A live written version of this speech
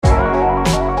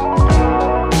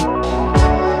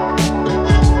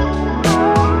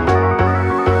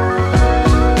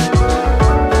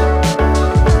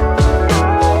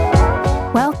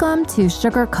to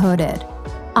Sugar Coated.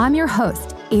 I'm your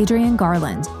host, Adrienne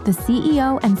Garland, the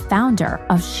CEO and founder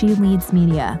of She Leads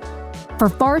Media. For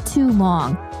far too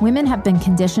long, women have been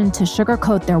conditioned to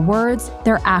sugarcoat their words,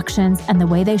 their actions, and the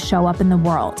way they show up in the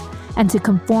world, and to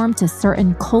conform to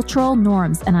certain cultural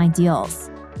norms and ideals.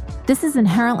 This is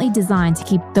inherently designed to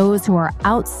keep those who are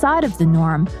outside of the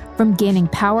norm from gaining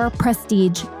power,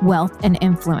 prestige, wealth, and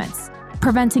influence,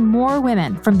 preventing more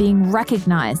women from being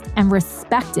recognized and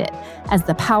respected as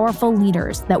the powerful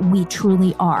leaders that we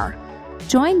truly are.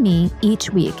 Join me each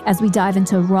week as we dive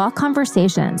into raw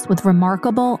conversations with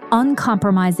remarkable,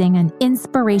 uncompromising, and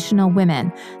inspirational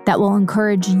women that will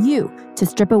encourage you to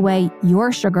strip away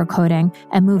your sugarcoating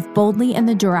and move boldly in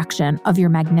the direction of your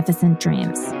magnificent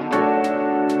dreams.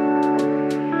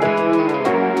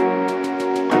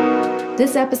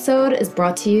 This episode is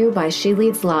brought to you by She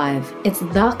Leads Live. It's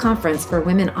the conference for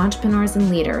women entrepreneurs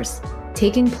and leaders,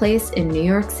 taking place in New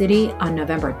York City on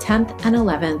November 10th and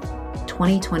 11th,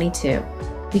 2022.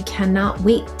 We cannot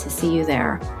wait to see you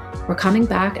there. We're coming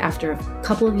back after a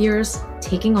couple of years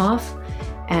taking off,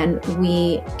 and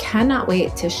we cannot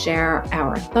wait to share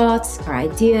our thoughts, our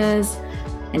ideas,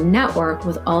 and network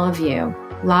with all of you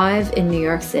live in New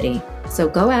York City. So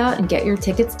go out and get your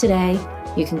tickets today.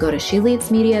 You can go to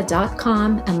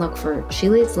sheleadsmedia.com and look for She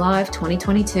Leads Live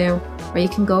 2022, or you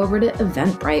can go over to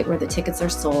Eventbrite where the tickets are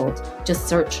sold. Just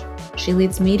search She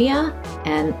Leads Media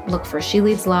and look for She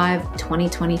Leads Live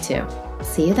 2022.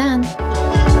 See you then.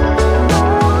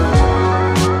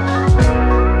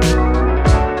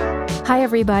 Hi,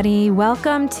 everybody.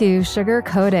 Welcome to Sugar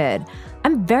Coated.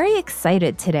 I'm very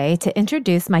excited today to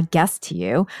introduce my guest to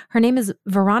you. Her name is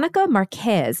Veronica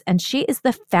Marquez, and she is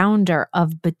the founder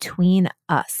of Between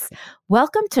Us.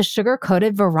 Welcome to Sugar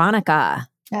Coated, Veronica.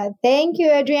 Thank you,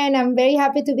 Adrienne. I'm very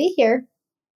happy to be here.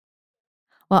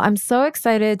 Well, I'm so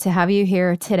excited to have you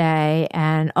here today,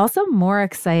 and also more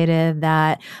excited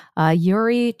that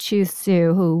Yuri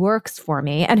Chu-Su, who works for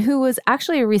me and who was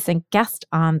actually a recent guest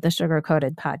on the Sugar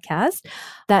Coated podcast,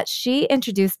 that she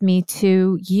introduced me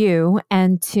to you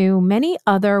and to many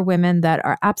other women that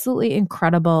are absolutely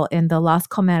incredible in the Las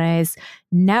Comeres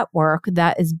network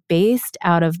that is based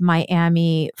out of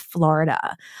Miami,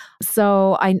 Florida.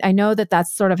 So I know that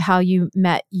that's sort of how you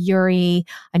met Yuri.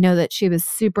 I know that she was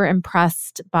super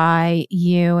impressed by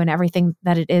you and everything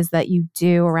that it is that you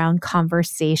do around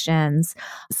conversations.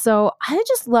 So I'd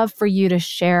just love for you to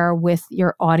share with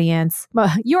your audience,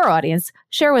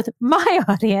 share with my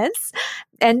audience,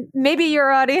 and maybe your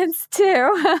audience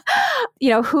too,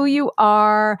 who you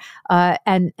are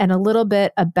and a little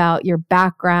bit about your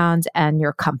background and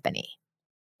your company.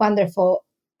 Wonderful.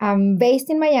 I'm based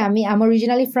in Miami. I'm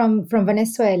originally from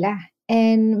Venezuela,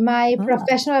 and my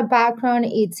professional background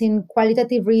is in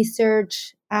qualitative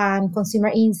research and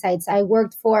consumer insights. I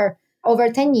worked for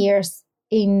over 10 years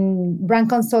in brand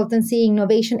consultancy,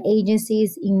 innovation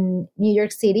agencies in New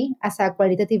York City as a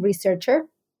qualitative researcher,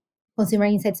 consumer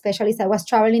insight specialist. I was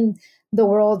traveling the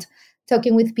world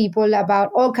talking with people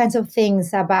about all kinds of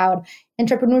things, about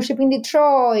entrepreneurship in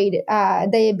Detroit,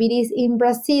 diabetes in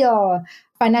Brazil,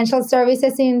 financial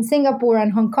services in Singapore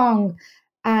and Hong Kong.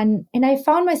 And I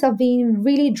found myself being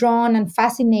really drawn and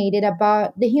fascinated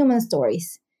about the human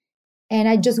stories. And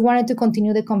I just wanted to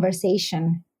continue the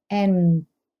conversation. And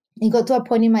it got to a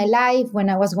point in my life when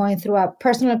I was going through a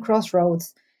personal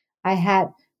crossroads. I had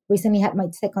recently had my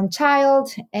second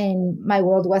child, and my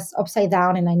world was upside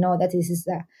down. And I know that this is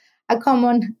a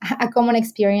common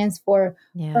experience for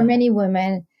many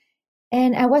women.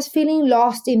 And I was feeling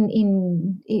lost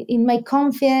in my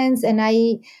confidence, and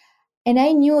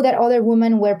I knew that other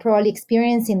women were probably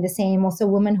experiencing the same. Also,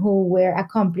 women who were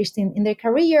accomplished in their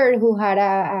career, who had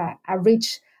a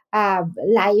rich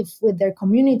life with their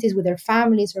communities, with their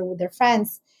families, or with their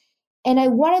friends. And I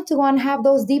wanted to go and have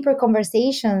those deeper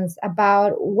conversations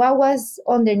about what was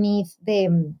underneath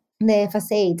the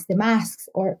facades, the masks,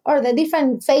 or the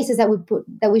different faces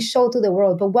that we show to the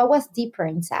world, but what was deeper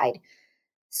inside.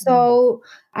 So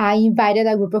I invited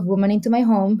a group of women into my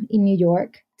home in New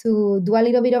York to do a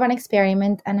little bit of an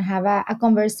experiment and have a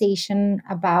conversation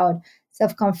about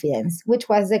self-confidence, which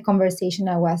was the conversation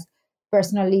I was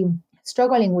personally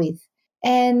struggling with.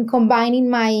 And combining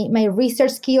my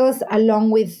research skills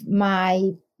along with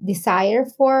my desire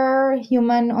for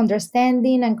human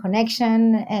understanding and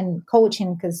connection and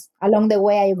coaching, because along the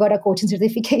way I got a coaching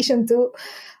certification too.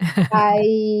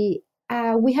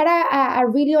 We had a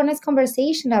really honest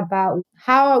conversation about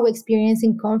how are we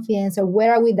experiencing confidence, or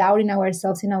where are we doubting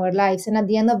ourselves in our lives. And at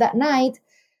the end of that night,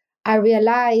 I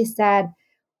realized that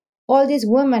all these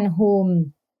women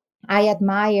who I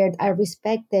admired, I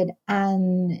respected,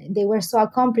 and they were so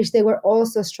accomplished. They were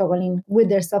also struggling with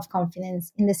their self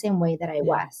confidence in the same way that I Yeah.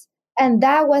 was. And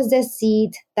that was the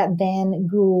seed that then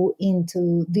grew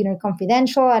into Dinner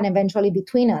Confidential and eventually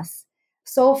Between Us.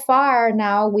 So far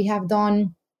now, we have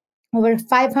done over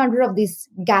 500 of these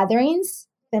gatherings,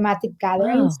 thematic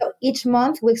gatherings. Wow. So each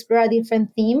month we explore a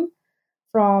different theme,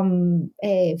 from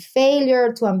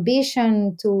failure to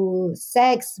ambition to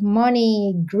sex,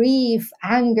 money, grief,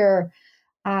 anger,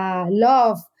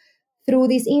 love, through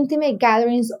these intimate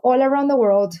gatherings all around the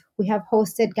world. We have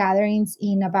hosted gatherings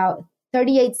in about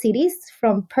 38 cities,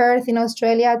 from Perth in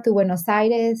Australia to Buenos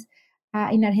Aires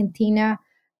in Argentina,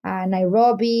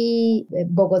 Nairobi,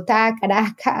 Bogota,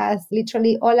 Caracas,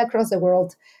 literally all across the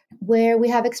world, where we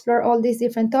have explored all these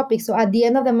different topics. So at the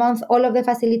end of the month, all of the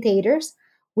facilitators,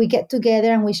 we get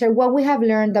together and we share what we have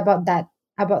learned about that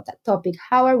topic.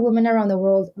 How are women around the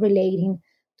world relating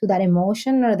to that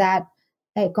emotion or that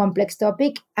complex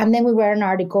topic? And then we write an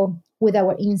article with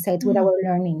our insights, with our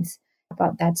learnings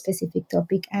about that specific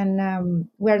topic. And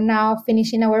we're now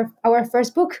finishing our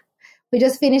first book. We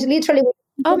just finished literally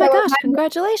Oh with my our gosh,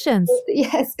 congratulations.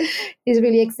 yes, it's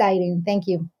really exciting. Thank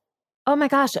you. Oh my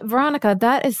gosh, Veronica,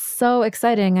 that is so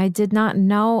exciting. I did not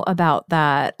know about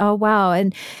that. Oh wow.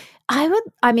 And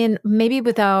I mean, maybe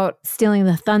without stealing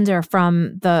the thunder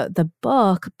from the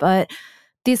book, but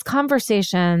these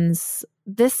conversations,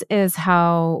 this is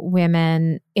how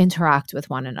women interact with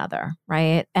one another,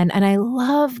 right? And I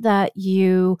love that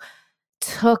you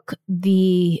took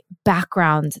the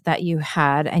background that you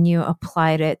had and you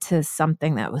applied it to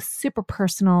something that was super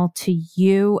personal to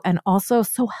you and also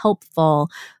so helpful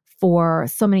for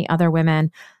so many other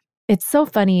women. It's so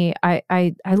funny.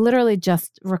 I literally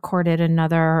just recorded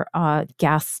another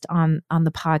guest on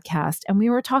the podcast, and we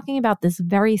were talking about this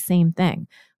very same thing.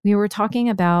 We were talking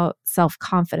about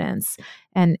self-confidence,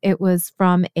 and it was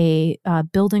from a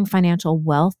building financial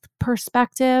wealth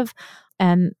perspective.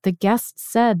 And the guest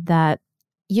said that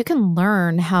you can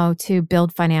learn how to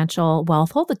build financial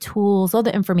wealth, all the tools, all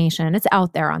the information, it's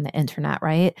out there on the internet,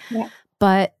 right? Yeah.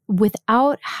 But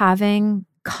without having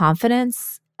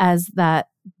confidence as that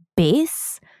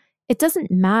base, it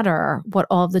doesn't matter what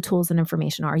all of the tools and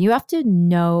information are. You have to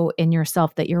know in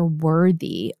yourself that you're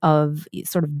worthy of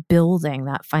sort of building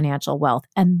that financial wealth,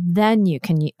 and then you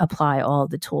can apply all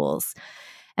the tools.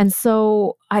 And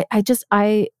so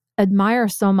I admire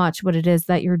so much what it is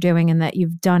that you're doing and that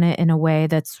you've done it in a way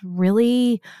that's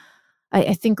really,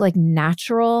 I think, like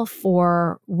natural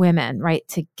for women, right?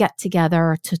 To get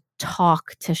together, to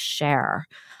talk, to share.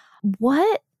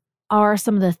 What are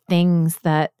some of the things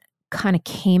that kind of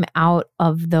came out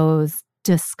of those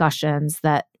discussions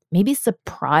that maybe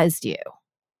surprised you?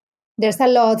 There's a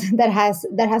lot that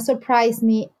has surprised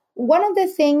me. One of the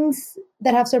things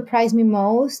that have surprised me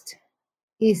most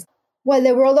is, well,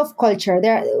 the world of culture.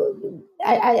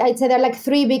 I'd say there are like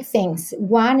three big things.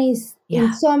 One is, in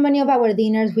Yeah. so many of our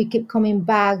dinners, we keep coming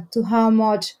back to how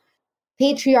much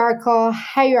patriarchal,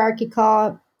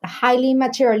 hierarchical, highly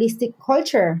materialistic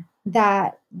culture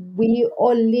that we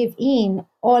all live in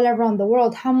all around the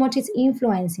world, how much it's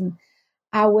influencing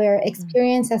our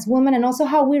experience as women and also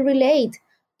how we relate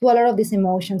to a lot of these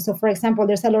emotions. So, for example,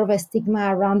 there's a lot of a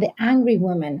stigma around the angry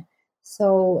woman.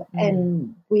 So, Mm.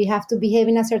 and we have to behave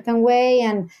in a certain way,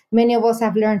 and many of us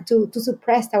have learned to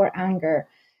suppress our anger.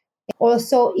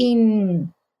 Also,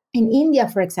 in India,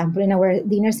 for example, in our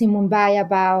dinners in Mumbai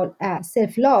about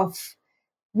self love,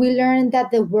 we learned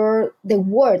that the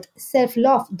word self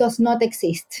love does not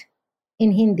exist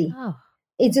in Hindi. Oh,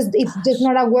 It's just gosh.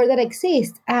 not a word that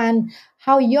exists. And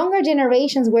how younger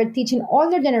generations were teaching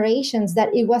older generations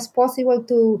that it was possible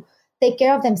to take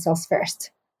care of themselves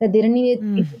first, that they didn't need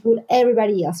Mm. to put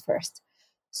everybody else first.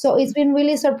 So it's been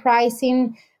really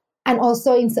surprising, and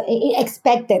also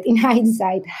expected in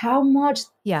hindsight, how much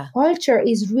Yeah. culture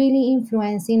is really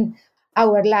influencing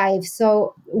our lives.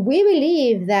 So we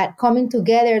believe that coming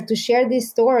together to share these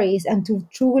stories and to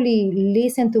truly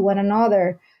listen to one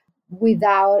another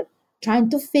without trying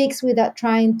to fix, without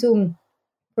trying to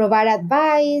provide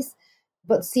advice,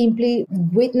 but simply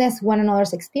witness one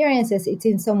another's experiences, it's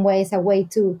in some ways a way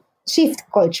to shift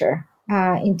culture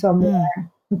into a more Mm.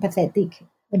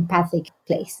 empathic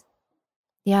place.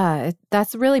 Yeah,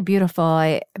 that's really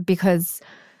beautiful. Because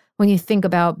when you think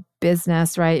about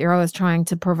business, right, you're always trying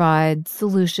to provide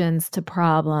solutions to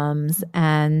problems.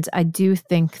 And I do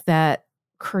think that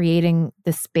creating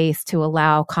the space to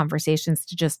allow conversations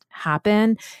to just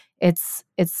happen, it's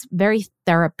very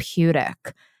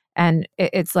therapeutic. And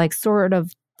it's like sort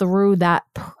of through that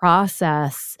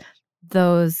process,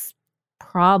 those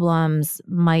problems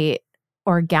might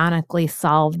organically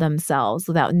solve themselves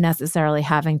without necessarily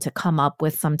having to come up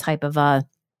with some type of a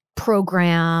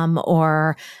program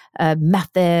or a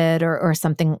method or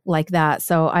something like that.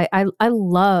 So I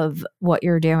love what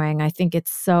you're doing. I think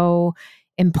it's so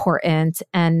important.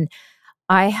 And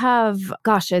I have,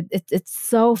 gosh, it's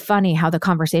so funny how the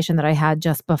conversation that I had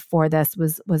just before this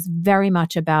was very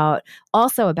much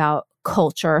also about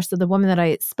culture. So the woman that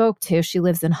I spoke to, she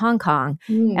lives in Hong Kong,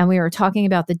 and we were talking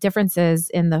about the differences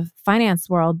in the finance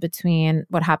world between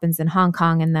what happens in Hong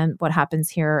Kong and then what happens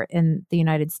here in the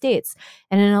United States.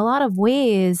 And in a lot of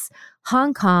ways,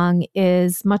 Hong Kong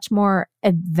is much more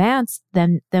advanced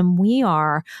than we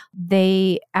are.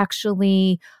 They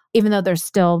actually, even though there's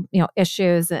still,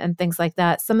 issues and things like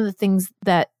that, some of the things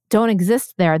that don't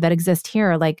exist there that exist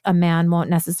here, like a man won't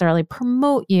necessarily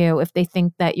promote you if they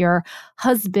think that your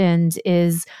husband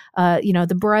is,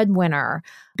 the breadwinner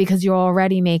because you're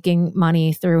already making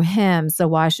money through him. So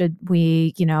why should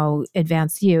we,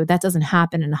 advance you? That doesn't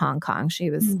happen in Hong Kong, she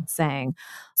was saying.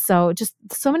 So just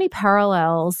so many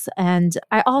parallels. And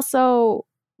I also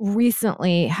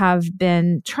recently have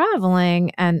been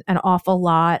traveling an awful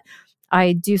lot.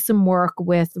 I do some work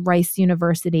with Rice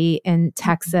University in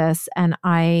Texas, and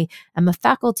I am a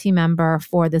faculty member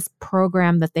for this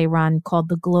program that they run called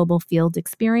the Global Field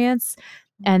Experience.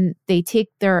 And they take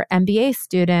their MBA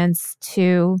students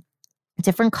to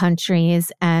different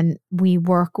countries, and we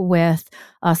work with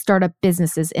startup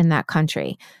businesses in that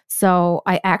country. So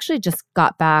I actually just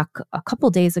got back a couple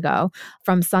days ago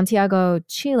from Santiago,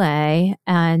 Chile,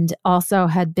 and also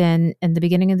had been in the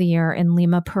beginning of the year in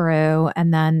Lima, Peru,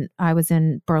 and then I was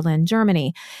in Berlin,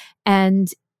 Germany. And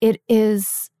it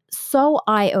is so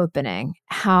eye-opening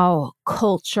how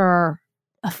culture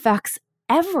affects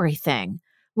everything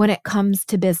when it comes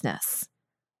to business,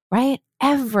 right?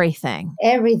 Everything.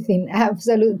 Everything,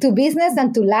 absolutely. To business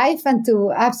and to life and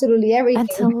to absolutely everything. And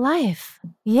to life.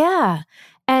 Yeah.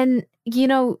 And,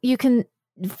 you can,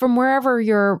 from wherever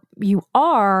you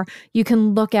are, you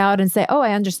can look out and say, oh,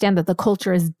 I understand that the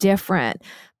culture is different.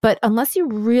 But unless you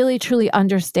really, truly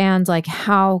understand like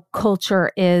how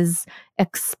culture is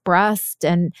expressed,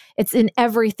 and it's in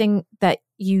everything that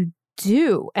you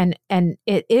do, and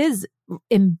it is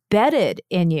embedded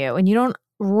in you, and you don't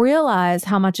realize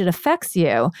how much it affects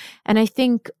you. And I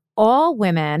think all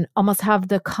women almost have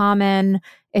the common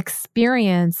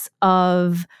experience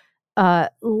of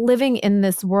living in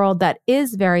this world that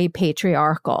is very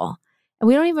patriarchal. And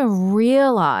we don't even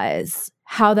realize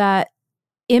how that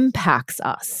impacts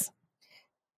us.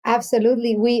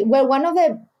 Absolutely. One of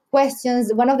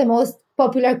the most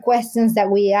popular questions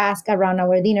that we ask around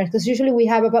our dinners, because usually we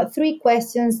have about 3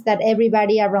 questions that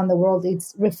everybody around the world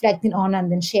is reflecting on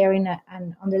and then sharing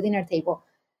on their dinner table,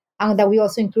 and that we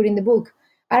also include in the book,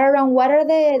 are around what are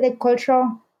the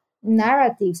cultural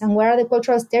narratives and what are the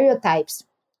cultural stereotypes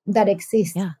that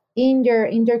exist in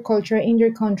your culture, in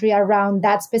your country, around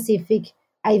that specific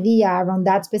idea, around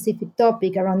that specific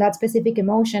topic, around that specific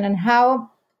emotion, and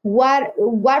how what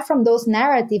from those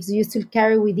narratives do you still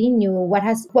carry within you,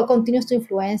 what continues to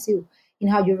influence you in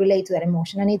how you relate to that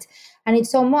emotion. And it's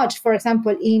so much. For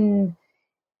example, in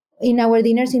our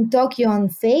dinners in Tokyo on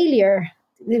failure,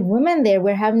 the women there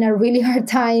were having a really hard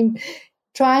time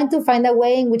trying to find a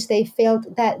way in which they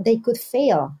felt that they could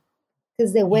fail,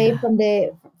 because the way from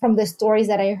the stories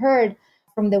that I heard,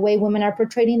 from the way women are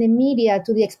portrayed in the media,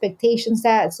 to the expectations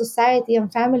that society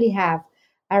and family have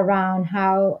around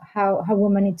how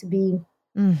women need to be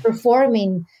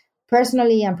performing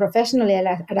personally and professionally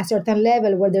at a certain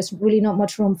level, where there's really not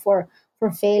much room for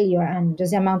failure, and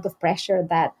just the amount of pressure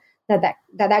that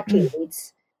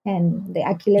creates, and the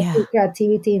Achilles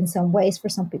creativity in some ways for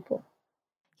some people.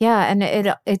 Yeah,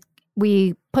 and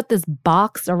we put this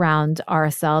box around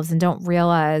ourselves and don't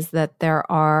realize that there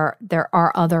are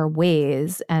other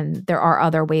ways, and there are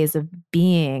other ways of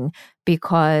being,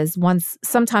 because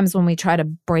sometimes when we try to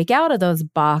break out of those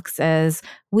boxes,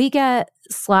 we get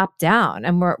slapped down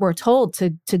and we're told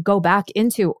to go back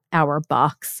into our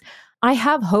box. I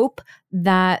have hope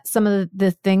that some of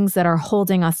the things that are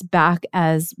holding us back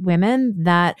as women,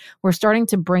 that we're starting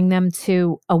to bring them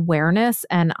to awareness,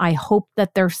 and I hope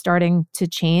that they're starting to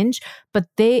change. But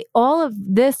all of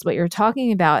this, what you're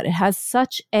talking about, it has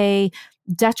such a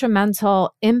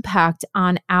detrimental impact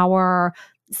on our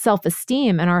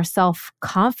self-esteem and our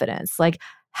self-confidence. Like,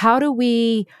 how do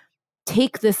we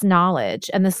take this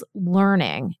knowledge and this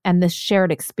learning and this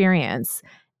shared experience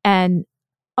and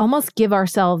almost give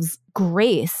ourselves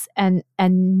grace and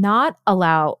not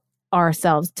allow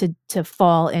ourselves to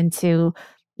fall into,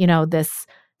 this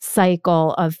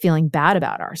cycle of feeling bad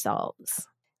about ourselves?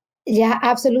 Yeah,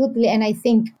 absolutely. And I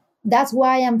think that's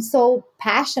why I'm so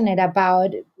passionate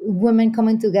about women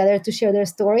coming together to share their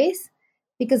stories,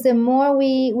 because the more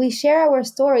we share our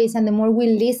stories and the more we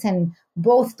listen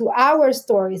both to our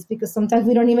stories, because sometimes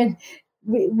we don't even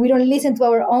we don't listen to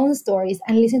our own stories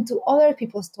and listen to other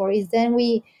people's stories, then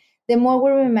the more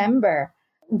we remember,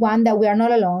 one, that we are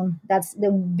not alone. That's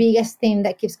the biggest thing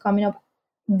that keeps coming up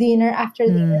dinner after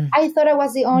dinner. I thought I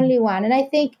was the only one. And I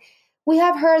think we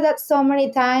have heard that so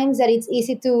many times that it's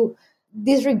easy to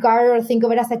disregard or think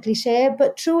of it as a cliche,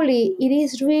 but truly it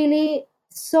is really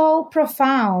so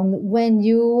profound when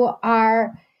you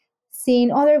are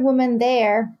seeing other women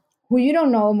there who you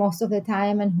don't know most of the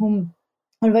time and whom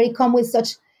already come with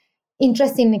such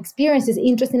interesting experiences,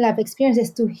 interesting life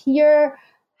experiences, to hear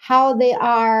how they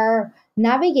are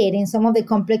navigating some of the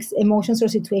complex emotions or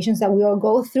situations that we all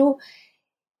go through.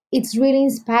 It's really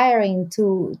inspiring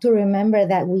to remember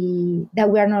that we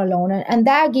are not alone, and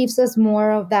that gives us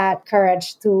more of that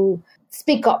courage to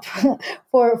speak up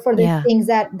for the things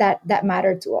that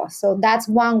matter to us. So that's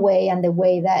one way, and the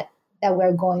way that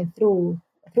we're going through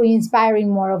inspiring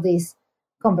more of these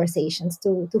conversations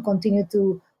to continue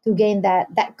to gain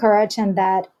that courage and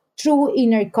that true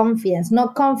inner confidence,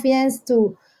 not confidence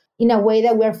to in a way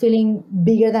that we're feeling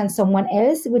bigger than someone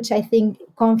else, which I think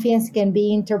confidence can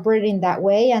be interpreted in that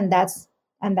way, and that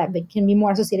can be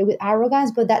more associated with arrogance,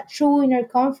 but that true inner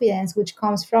confidence which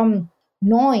comes from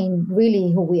knowing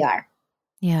really who we are.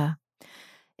 Yeah.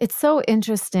 It's so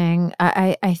interesting.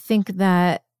 I think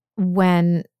that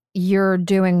when you're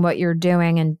doing what you're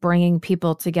doing and bringing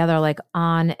people together, like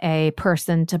on a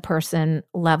person to person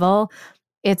level,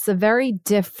 it's a very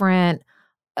different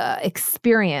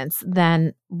experience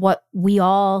than what we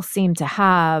all seem to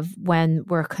have when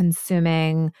we're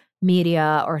consuming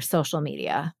media or social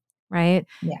media, right?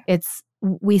 Yeah.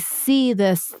 We see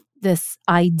this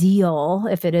ideal,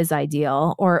 if it is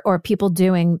ideal, or people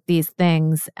doing these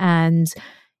things, and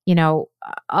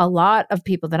a lot of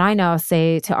people that I know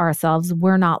say to ourselves,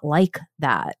 we're not like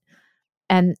that.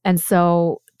 And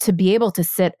so to be able to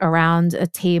sit around a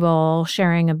table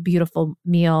sharing a beautiful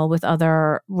meal with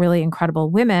other really incredible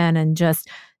women, and just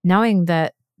knowing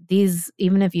that these,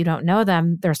 even if you don't know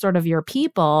them, they're sort of your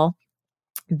people,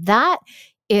 that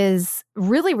is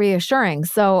really reassuring.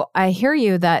 So I hear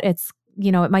you that it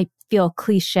might feel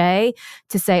cliche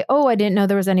to say, oh, I didn't know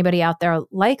there was anybody out there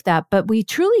like that. But we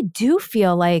truly do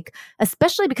feel like,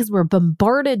 especially because we're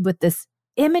bombarded with this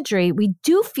imagery, we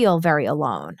do feel very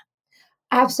alone.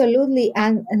 Absolutely.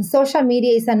 And social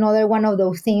media is another one of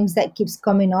those themes that keeps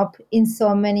coming up in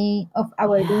so many of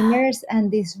our dinners,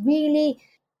 and this really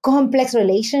complex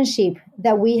relationship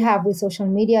that we have with social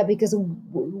media, because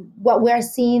what we are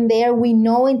seeing there, we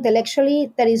know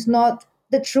intellectually that is not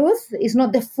the truth, is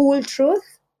not the full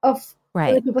truth of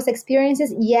other people's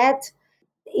experiences, yet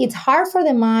it's hard for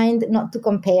the mind not to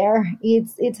compare.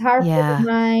 It's hard for the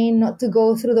mind not to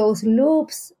go through those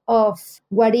loops of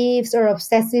what ifs, or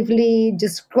obsessively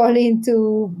just scrolling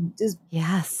to just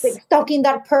stalking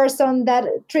that person that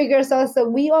triggers us. So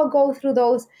we all go through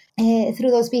those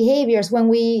behaviors when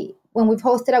we've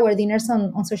hosted our dinners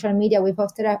on social media. We've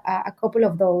hosted a couple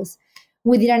of those.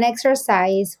 We did an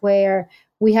exercise where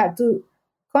we had to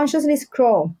consciously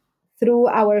scroll through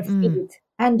our feed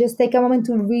and just take a moment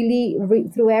to really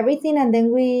read through everything. And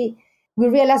then we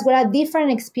realized what a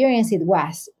different experience it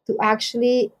was to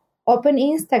actually open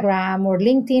Instagram or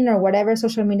LinkedIn or whatever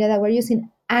social media that we're using,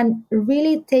 and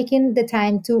really taking the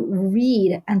time to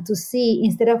read and to see,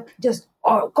 instead of just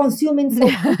consuming so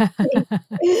that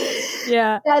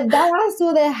adds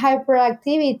to the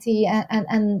hyperactivity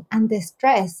and the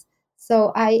stress.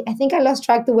 So I think I lost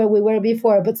track to where we were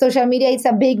before, but social media is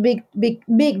a big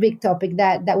topic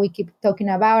that we keep talking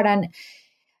about. And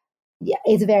yeah,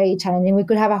 it's very challenging. We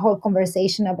could have a whole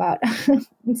conversation about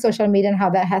social media and how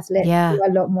that has led to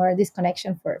a lot more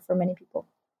disconnection for many people.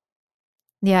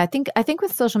 Yeah, I think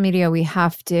with social media, we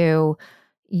have to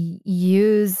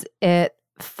use it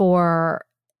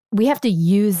we have to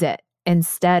use it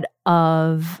instead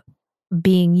of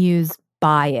being used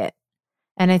by it.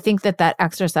 And I think that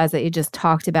exercise that you just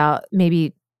talked about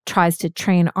maybe tries to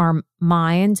train our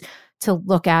mind to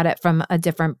look at it from a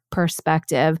different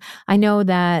perspective. I know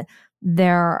that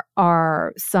there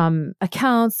are some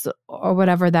accounts or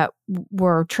whatever that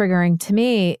were triggering to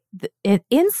me,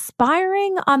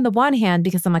 inspiring on the one hand,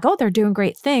 because I'm like, oh, they're doing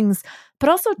great things, but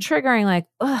also triggering like,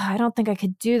 oh, I don't think I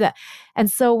could do that. And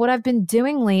so what I've been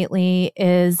doing lately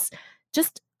is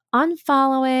just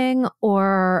unfollowing,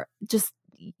 or just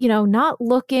not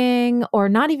looking or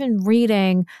not even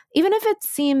reading, even if it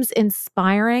seems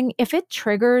inspiring. If it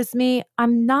triggers me,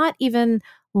 I'm not even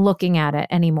looking at it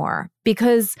anymore,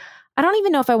 because I don't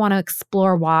even know if I want to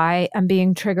explore why I'm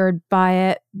being triggered by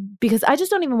it, because I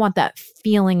just don't even want that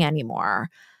feeling anymore.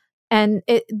 And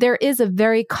there is a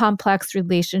very complex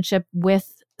relationship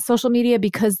with social media,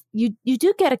 because you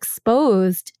do get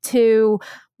exposed to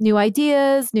new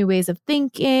ideas, new ways of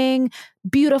thinking,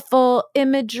 beautiful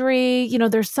imagery.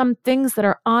 There's some things that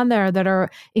are on there that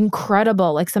are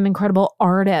incredible, like some incredible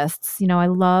artists. I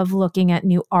love looking at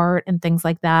new art and things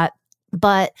like that.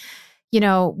 But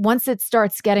once it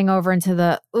starts getting over into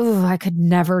the, ooh, I could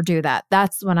never do that,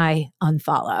 that's when I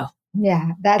unfollow.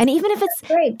 Yeah, and even if it's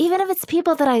great. Even if it's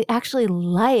people that I actually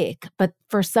like, but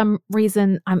for some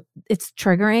reason it's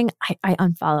triggering, I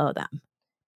unfollow them.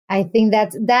 I think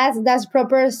that's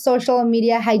proper social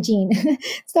media hygiene.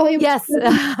 So yes, social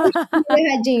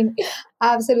media hygiene.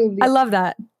 Absolutely. I love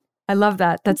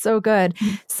that. That's so good.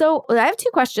 So I have two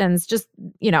questions, just,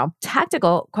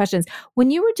 tactical questions.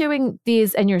 When you were doing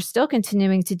these, and you're still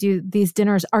continuing to do these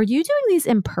dinners, are you doing these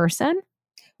in person?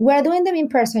 We're doing them in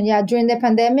person. Yeah, during the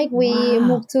pandemic, we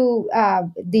moved to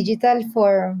digital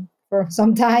for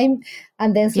some time,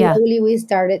 and then slowly we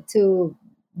started to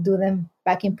do them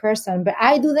back in person. But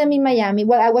I do them in Miami.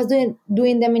 Well, I was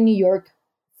doing them in New York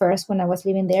first when I was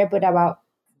living there, but about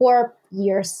 4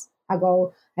 years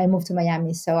ago, I moved to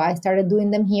Miami. So I started doing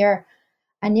them here,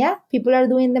 and yeah, people are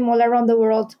doing them all around the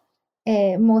world.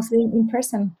 Mostly in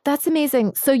person. That's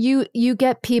amazing. So you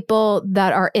get people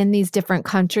that are in these different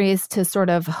countries to sort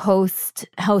of host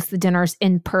the dinners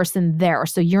in person there.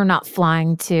 So you're not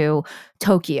flying to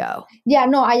Tokyo. Yeah,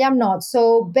 no, I am not.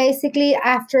 So basically,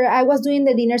 after I was doing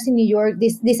the dinners in New York,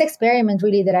 this experiment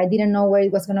really that I didn't know where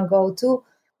it was going to go to.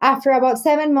 After about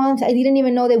 7 months, I didn't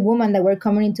even know the women that were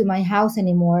coming into my house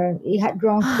anymore. It had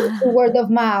grown to word of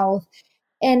mouth.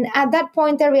 And at that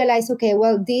point, I realized, okay,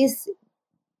 well, this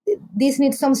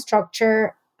needs some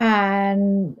structure,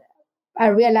 and I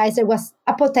realized there was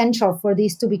a potential for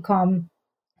this to become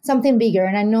something bigger.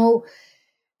 And I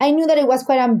knew that it was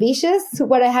quite ambitious,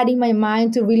 what I had in my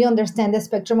mind, to really understand the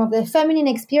spectrum of the feminine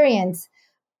experience.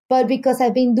 But because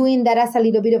I've been doing that as a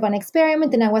little bit of an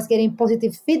experiment, and I was getting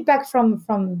positive feedback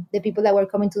from the people that were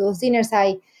coming to those dinners,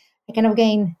 I kind of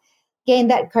gained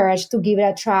that courage to give it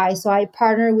a try. So I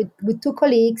partnered with two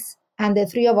colleagues, and the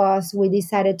three of us, we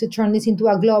decided to turn this into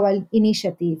a global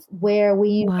initiative where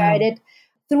we invited,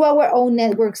 through our own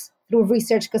networks, through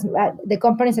research, because the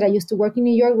companies that I used to work in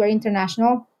New York were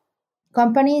international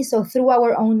companies. So through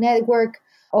our own network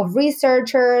of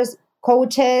researchers,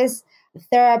 coaches,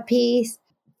 therapists,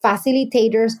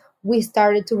 facilitators, we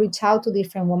started to reach out to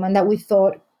different women that we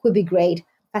thought could be great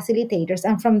facilitators.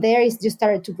 And from there, it's just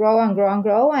started to grow and grow and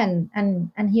grow.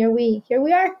 And here we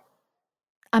are.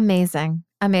 Amazing.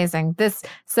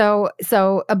 So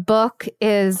a book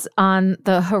is on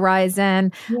the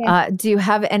horizon. Yeah. Do you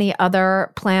have any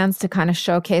other plans to kind of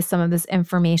showcase some of this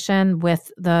information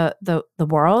with the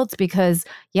world? Because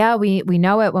we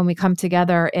know it when we come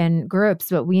together in groups,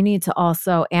 but we need to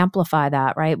also amplify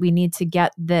that, right? We need to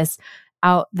get this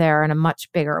out there in a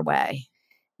much bigger way.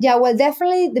 Yeah, well,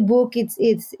 definitely the book it's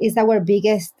our big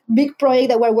project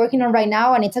that we're working on right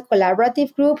now, and it's a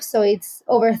collaborative group. So it's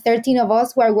over 13 of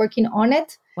us who are working on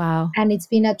it. Wow. And it's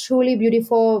been a truly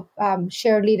beautiful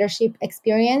shared leadership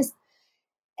experience.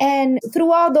 And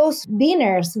throughout those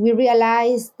dinners, we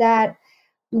realized that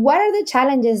what are the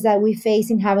challenges that we face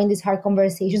in having these hard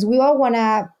conversations? We all want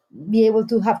to be able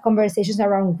to have conversations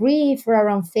around grief or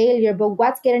around failure, but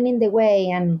what's getting in the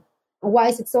way? And why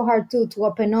is it so hard to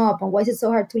open up? And why is it so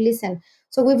hard to listen?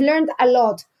 So we've learned a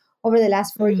lot over the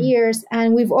last 4 years.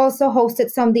 And we've also hosted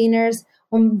some dinners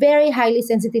on very highly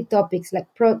sensitive topics like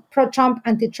pro-Trump,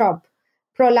 anti-Trump,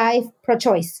 pro-life,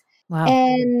 pro-choice. Wow.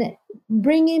 And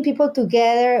bringing people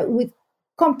together with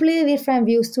completely different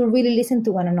views to really listen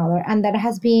to one another. And that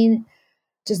has been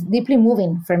just deeply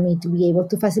moving for me to be able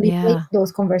to facilitate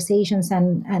those conversations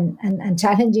and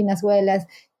challenging as well, as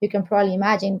you can probably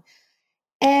imagine.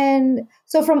 And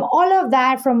so from all of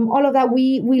that,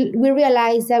 we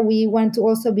realized that we want to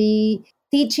also be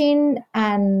teaching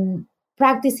and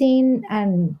practicing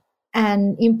and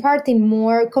imparting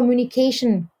more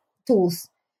communication tools,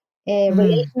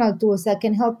 relational tools that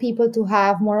can help people to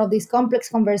have more of these complex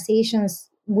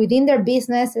conversations within their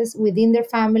businesses, within their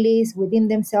families, within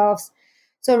themselves.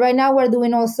 So right now we're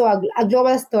doing also a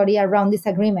global study around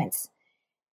disagreements,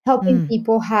 helping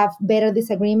people have better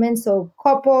disagreements. So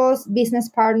couples, business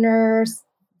partners,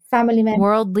 family members,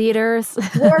 world leaders,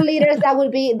 that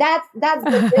would be, that's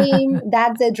the dream.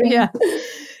 That's the dream. Yeah.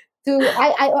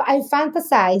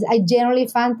 I generally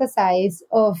fantasize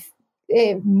of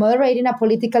moderating a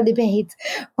political debate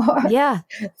or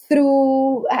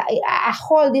through a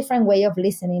whole different way of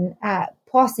listening,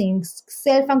 pausing,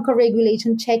 self and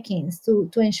co-regulation check-ins to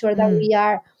ensure that we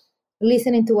are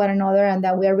listening to one another and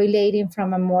that we are relating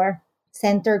from a more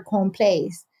centered, calm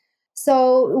place.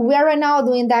 So we are right now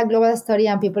doing that global study,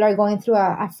 and people are going through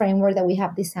a framework that we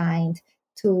have designed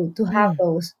to have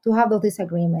those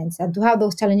disagreements and to have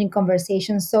those challenging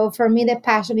conversations. So for me, the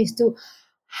passion is to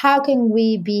how can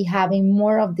we be having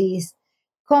more of these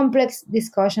complex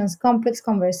discussions, complex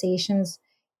conversations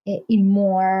in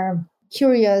more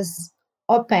curious,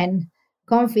 open,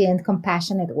 confident,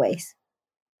 compassionate ways.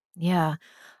 Yeah.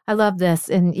 I love this.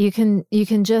 And you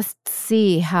can just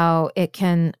see how it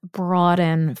can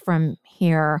broaden from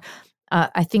here.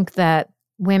 I think that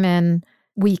women,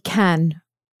 we can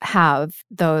have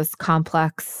those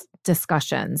complex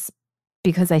discussions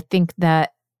because I think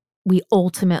that we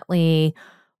ultimately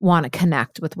want to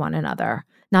connect with one another.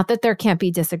 Not that there can't be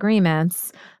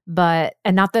disagreements, but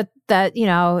and not that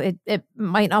it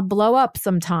might not blow up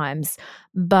sometimes,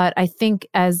 but I think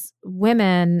as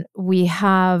women we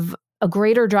have a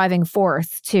greater driving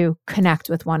force to connect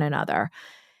with one another.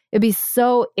 It'd be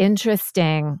so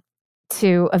interesting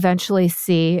to eventually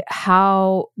see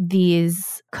how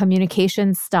these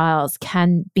communication styles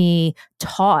can be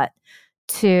taught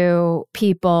to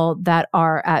people that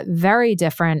are at very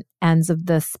different ends of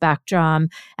the spectrum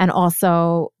and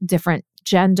also different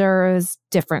genders,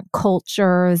 different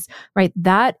cultures, right?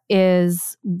 That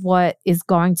is what is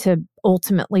going to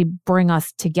ultimately bring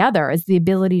us together is the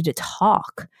ability to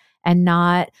talk and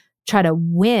not try to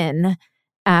win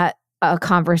at a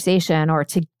conversation or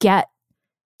to get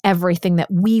everything that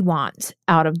we want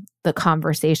out of the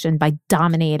conversation by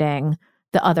dominating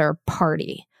the other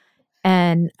party.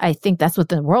 And I think that's what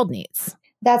the world needs.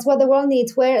 That's what the world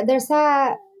needs. Where there's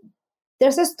a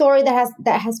story that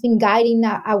has been guiding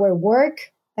our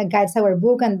work, that guides our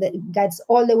book, and that guides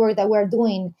all the work that we're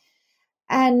doing.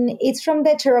 And it's from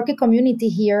the Cherokee community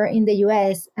here in the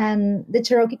US. And the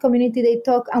Cherokee community, they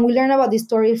talk, and we learn about this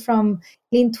story from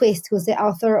Lynn Twist, who's the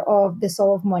author of The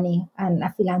Soul of Money and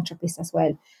a philanthropist as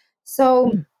well.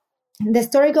 So the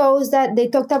story goes that they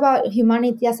talked about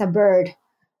humanity as a bird.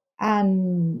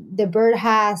 And the bird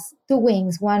has two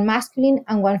wings, one masculine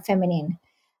and one feminine.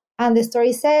 And the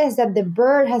story says that the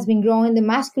bird has been growing the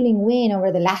masculine wing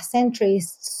over the last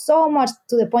centuries so much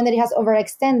to the point that it has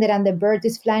overextended, and the bird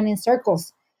is flying in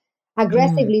circles,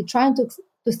 aggressively trying to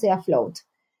stay afloat.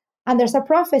 And there's a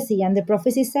prophecy, and the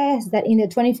prophecy says that in the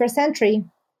 21st century,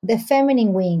 the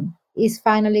feminine wing is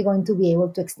finally going to be able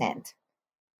to extend.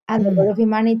 And the bird of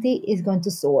humanity is going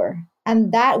to soar.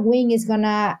 And that wing is going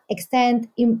to extend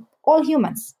in all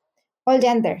humans, all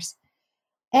genders.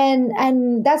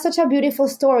 And that's such a beautiful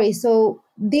story. So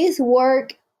this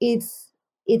work, it's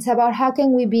about how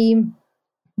can we be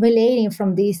relating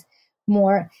from this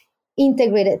more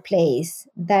integrated place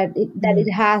that it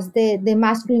has the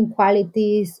masculine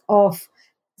qualities of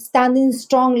standing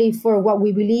strongly for what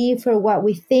we believe, for what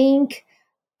we think,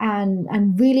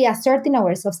 and really asserting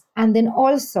ourselves, and then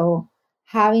also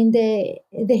having the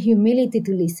humility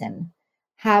to listen,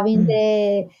 having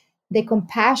the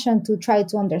compassion to try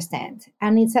to understand.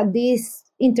 And it's at this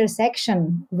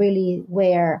intersection really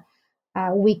where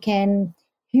we can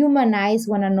humanize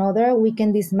one another, we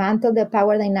can dismantle the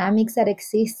power dynamics that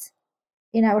exist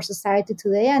in our society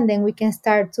today, and then we can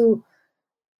start to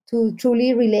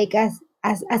truly relate as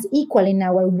equal in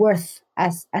our worth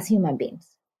as human beings.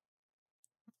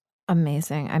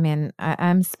 Amazing. I mean,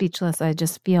 I'm speechless. I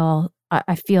just feel,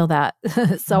 I feel that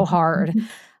so hard.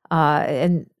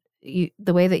 And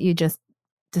the way that you just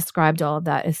described all of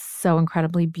that is so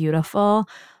incredibly beautiful.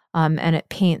 And it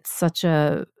paints such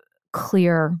a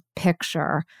clear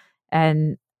picture.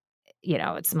 And,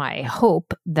 it's my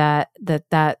hope that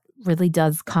really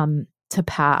does come to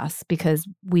pass because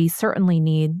we certainly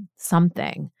need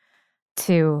something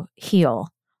to heal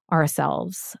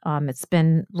ourselves. It's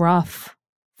been rough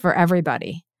for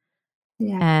everybody.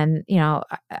 Yeah. And,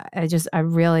 I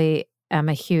really am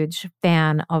a huge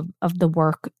fan of the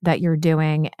work that you're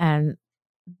doing and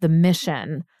the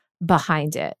mission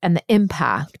behind it and the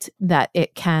impact that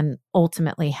it can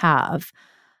ultimately have.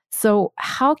 So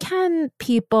how can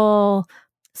people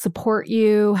support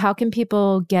you? How can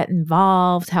people get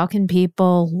involved? How can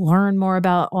people learn more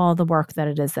about all the work that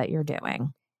it is that you're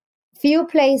doing? Few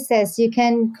places. You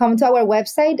can come to our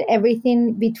website,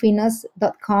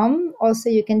 everythingbetweenus.com. Also,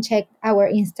 you can check our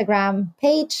Instagram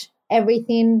page,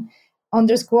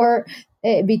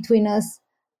 everything_between us.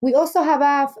 We also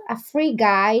have a free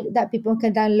guide that people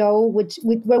can download,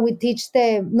 where we teach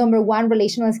the number one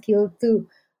relational skill to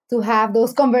to have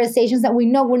those conversations that we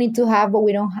know we need to have, but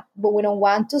we don't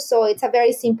want to. So it's a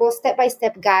very simple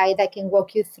step-by-step guide that can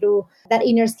walk you through that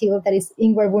inner skill that is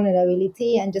inward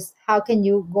vulnerability, and just how can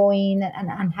you go in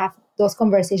and have those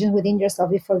conversations within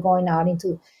yourself before going out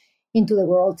into the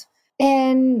world.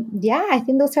 And yeah, I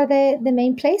think those are the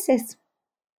main places.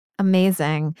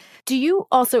 Amazing. Do you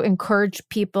also encourage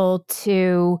people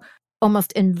to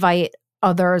almost invite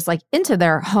others like into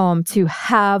their home to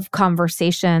have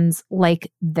conversations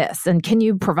like this? And can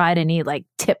you provide any like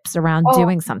tips around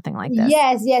doing something like this?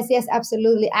 Yes,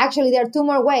 absolutely. Actually, there are 2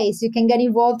 more ways. You can get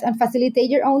involved and facilitate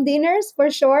your own dinners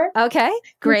for sure. Okay,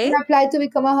 great. You can apply to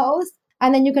become a host.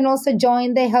 And then you can also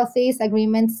join the Healthiest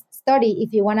Agreements study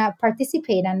if you want to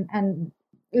participate and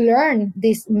learn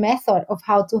this method of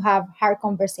how to have hard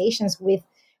conversations with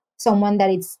someone that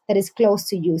is close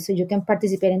to you, so you can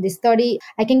participate in this study.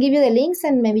 I can give you the links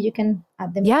and maybe you can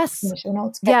add them in the show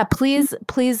notes. Yeah,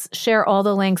 please share all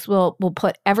the links. We'll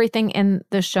put everything in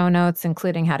the show notes,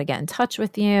 including how to get in touch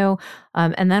with you.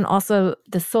 And then also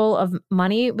The Soul of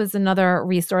Money was another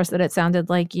resource that it sounded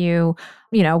like you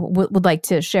would like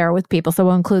to share with people. So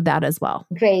we'll include that as well.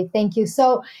 Great, thank you.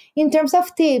 So in terms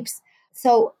of tips,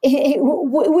 so in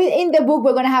the book,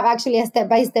 we're going to have actually a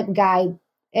step-by-step guide,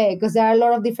 because there are a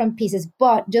lot of different pieces,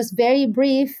 but just very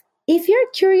brief. If you're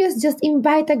curious, just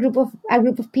invite a group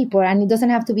of people, and it doesn't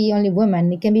have to be only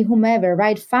women. It can be whomever,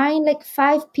 right? Find like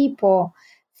 5 people.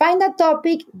 Find a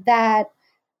topic that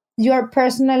you're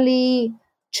personally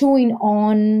chewing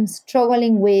on,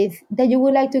 struggling with, that you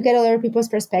would like to get other people's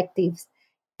perspectives,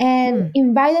 and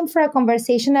invite them for a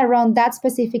conversation around that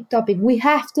specific topic. We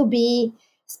have to be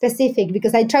specific,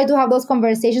 because I try to have those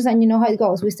conversations, and you know how it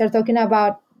goes. We start talking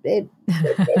about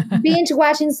binge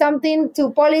watching something,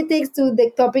 to politics, to the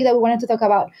topic that we wanted to talk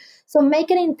about. So make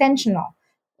it intentional.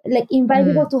 Like invite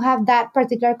people to have that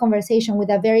particular conversation with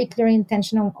a very clear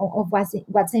intention of what's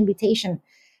the invitation.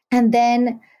 And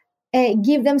then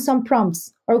give them some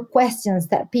prompts or questions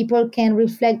that people can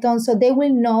reflect on, so they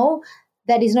will know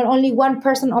that it's not only one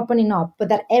person opening up, but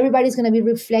that everybody's going to be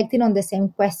reflecting on the same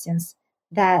questions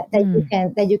that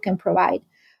you can provide.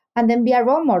 And then be a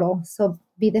role model. So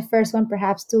be the first one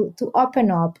perhaps to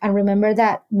open up, and remember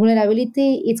that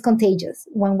vulnerability is contagious.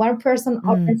 When one person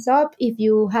opens up, if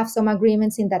you have some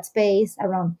agreements in that space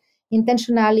around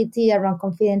intentionality, around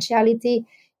confidentiality,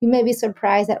 you may be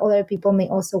surprised that other people may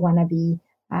also want to be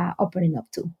opening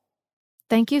up too.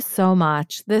 Thank you so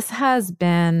much. This has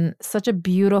been such a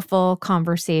beautiful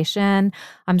conversation.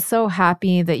 I'm so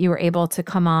happy that you were able to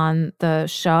come on the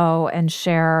show and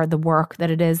share the work that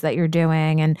it is that you're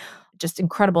doing, and just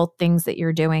incredible things that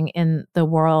you're doing in the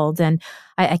world. And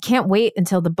I can't wait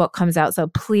until the book comes out. So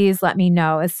please let me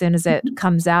know as soon as it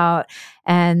comes out.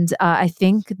 And I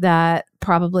think that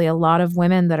probably a lot of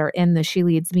women that are in the She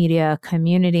Leads Media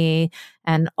community,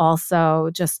 and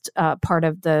also just part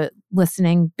of the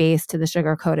listening base to the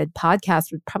Sugar Coated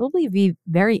podcast, would probably be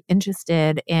very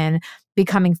interested in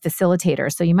becoming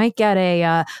facilitators. So you might get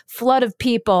a flood of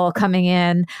people coming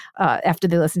in after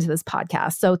they listen to this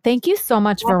podcast. So thank you so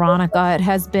much, Veronica. It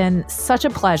has been such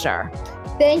a pleasure.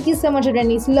 Thank you so much,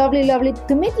 Renee. It's lovely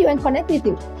to meet you and connect with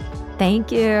you.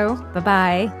 Thank you.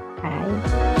 Bye-bye.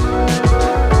 Bye.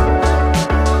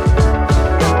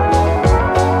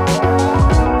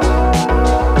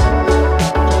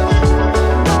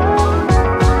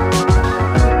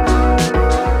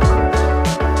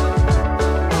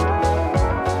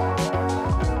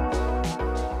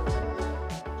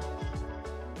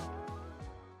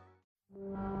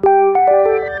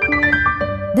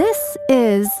 This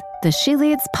is the She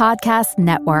Leads Podcast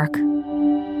Network.